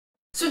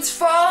So it's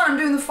fall, I'm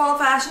doing the fall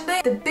fashion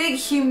thing. The big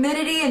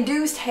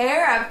humidity-induced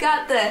hair. I've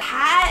got the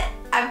hat,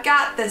 I've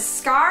got the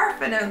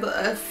scarf, and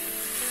a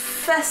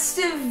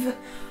festive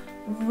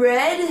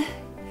red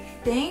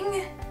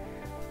thing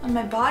on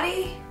my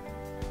body.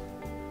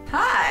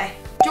 Hi.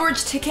 George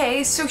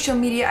Takei, social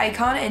media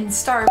icon and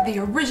star of the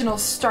original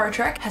Star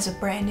Trek, has a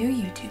brand new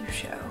YouTube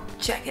show.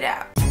 Check it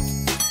out.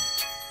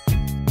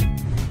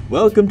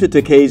 Welcome to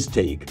Takei's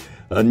Take,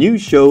 a new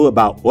show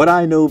about what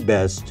I know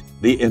best,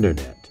 the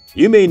internet.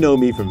 You may know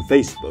me from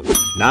Facebook.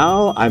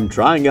 Now I'm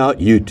trying out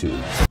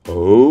YouTube.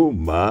 Oh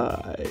my.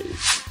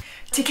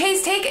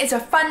 Takei's Take is a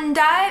fun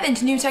dive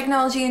into new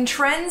technology and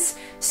trends,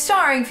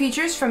 starring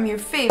features from your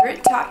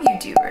favorite top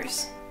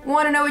YouTubers.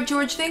 Want to know what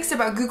George thinks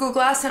about Google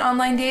Glass and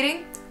online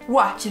dating?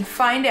 Watch and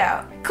find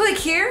out. Click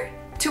here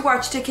to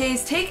watch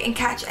Takei's Take and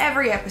catch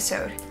every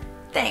episode.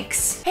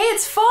 Thanks. Hey,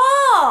 it's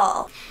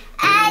fall!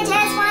 I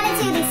just wanted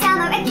to be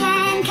summer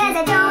again, cause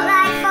I don't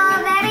like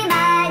fall very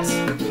much.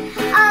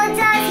 All it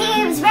does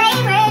here is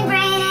rain, rain,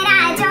 rain, and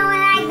I don't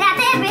like that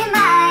very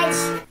much.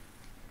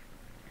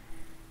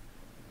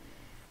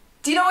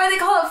 Do you know why they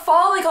call it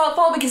fall? They call it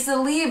fall because the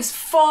leaves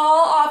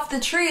fall off the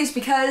trees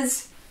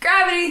because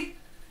gravity.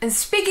 And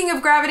speaking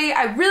of gravity,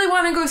 I really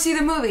want to go see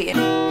the movie. All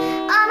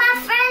my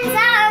friends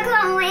are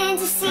going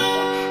to see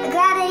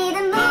Gravity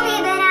the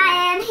movie, but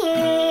I am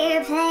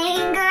here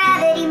playing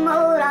gravity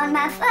mode on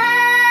my phone.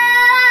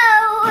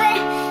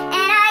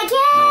 And I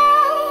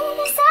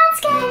guess that's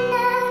good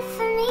enough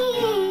for me,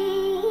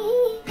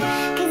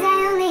 cause I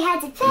only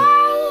had to pay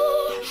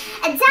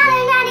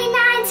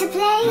 $1.99 to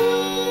play.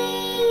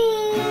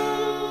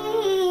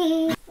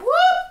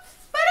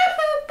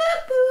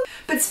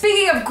 But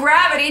speaking of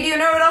gravity, do you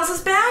know what else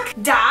is back?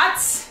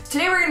 Dots.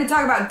 Today we're going to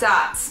talk about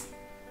dots.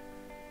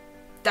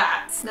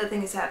 Dots.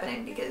 Nothing is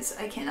happening because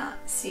I cannot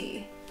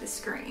see the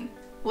screen.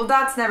 Well,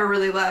 dots never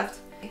really left.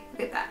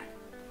 Look at that.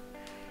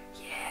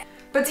 Yeah.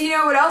 But do you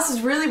know what else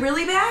is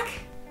really back?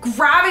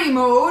 Gravity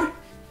mode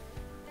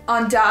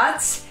on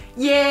dots.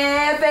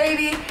 Yeah,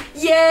 baby.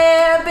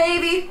 Yeah,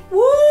 baby.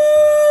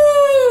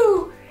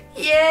 Woo!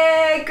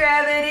 Yeah,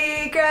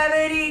 gravity,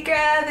 gravity,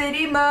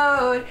 gravity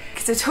mode.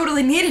 Because I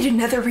totally needed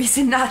another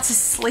reason not to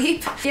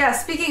sleep. Yeah,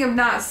 speaking of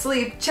not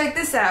sleep, check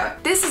this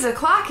out. This is a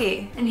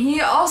clocky, and he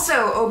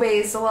also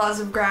obeys the laws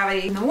of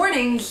gravity. In the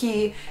morning,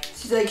 he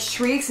like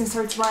shrieks and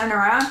starts running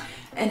around,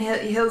 and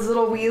his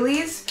little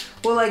wheelies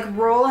will like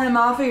roll him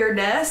off of your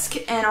desk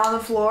and on the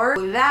floor.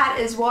 That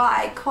is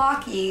why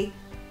clocky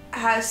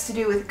has to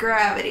do with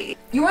gravity.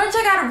 You want to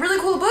check out a really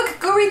cool book?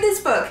 Go read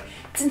this book.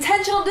 It's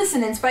Intentional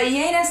Dissonance by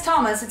Ian S.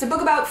 Thomas. It's a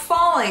book about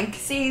falling.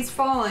 See, he's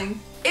falling.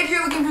 If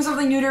you're looking for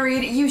something new to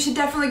read, you should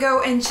definitely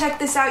go and check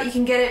this out. You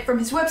can get it from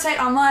his website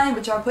online,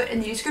 which I'll put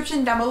in the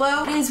description down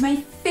below. It is my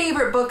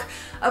favorite book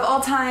of all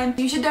time.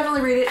 You should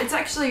definitely read it. It's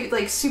actually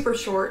like super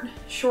short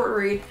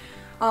read,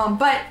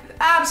 but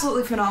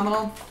absolutely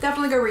phenomenal.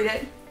 Definitely go read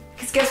it.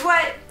 Because guess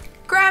what?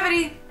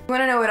 Gravity. You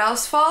wanna know what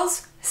else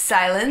falls?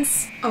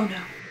 Silence. Oh no.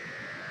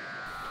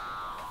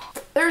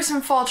 There are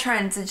some fall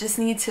trends that just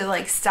need to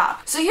like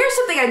stop. So here's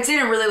something I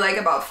didn't really like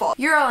about fall.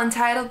 You're all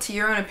entitled to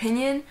your own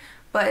opinion,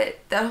 but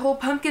that whole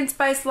pumpkin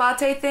spice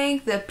latte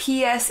thing, the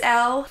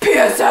PSL.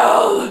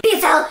 PSL!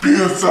 PSL!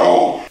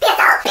 PSL!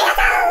 PSL!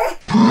 PSL!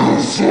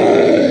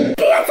 PSL!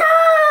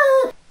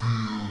 PSL!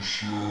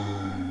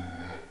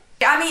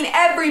 I mean,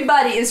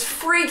 everybody is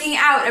freaking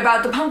out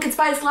about the pumpkin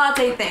spice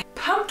latte thing.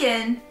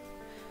 Pumpkin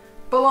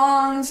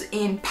belongs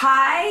in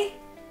pie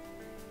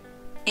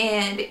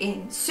and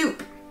in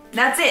soup.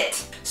 That's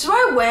it. So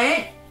I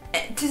went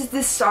to the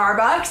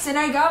Starbucks and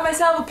I got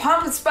myself a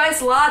pumpkin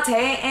spice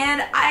latte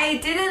and I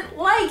didn't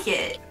like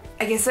it.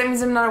 I guess that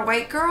means I'm not a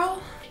white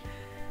girl?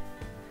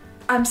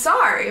 I'm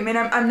sorry. I mean,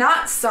 I'm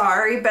not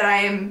sorry, but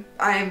I'm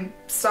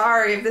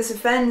sorry if this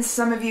offends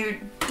some of you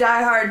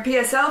diehard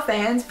PSL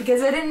fans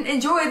because I didn't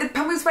enjoy the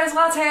pumpkin spice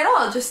latte at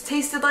all. It just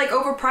tasted like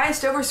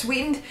overpriced,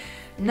 oversweetened,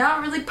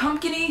 not really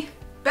pumpkin-y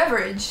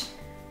beverage.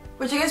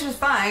 Which I guess was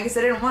fine because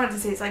I didn't want it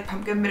to taste like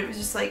pumpkin, but it was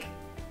just like,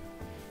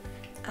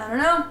 I don't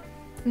know.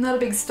 I'm not a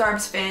big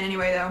Starbucks fan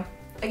anyway though.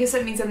 I guess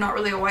that means I'm not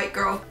really a white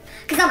girl.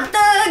 Cause I'm a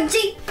thug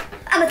G.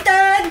 I'm a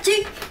thug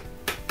G.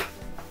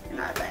 I'm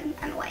not a thug.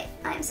 I'm white.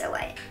 I am so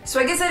white. So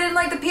I guess I didn't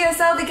like the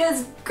PSL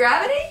because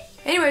gravity?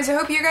 Anyways, I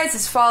hope your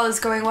guys' fall is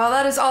going well.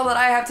 That is all that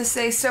I have to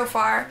say so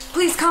far.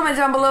 Please comment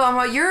down below on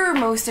what your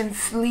most and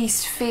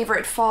least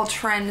favorite fall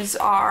trends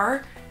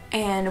are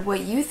and what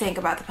you think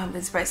about the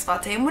pumpkin spice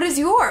latte and what is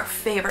your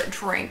favorite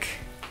drink.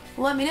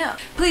 Let me know.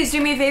 Please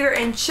do me a favor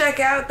and check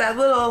out that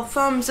little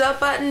thumbs up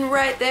button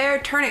right there.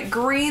 Turn it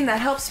green.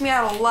 That helps me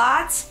out a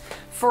lot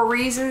for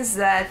reasons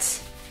that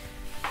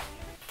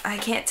I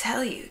can't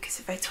tell you,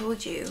 because if I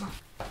told you,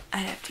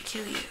 I'd have to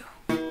kill you.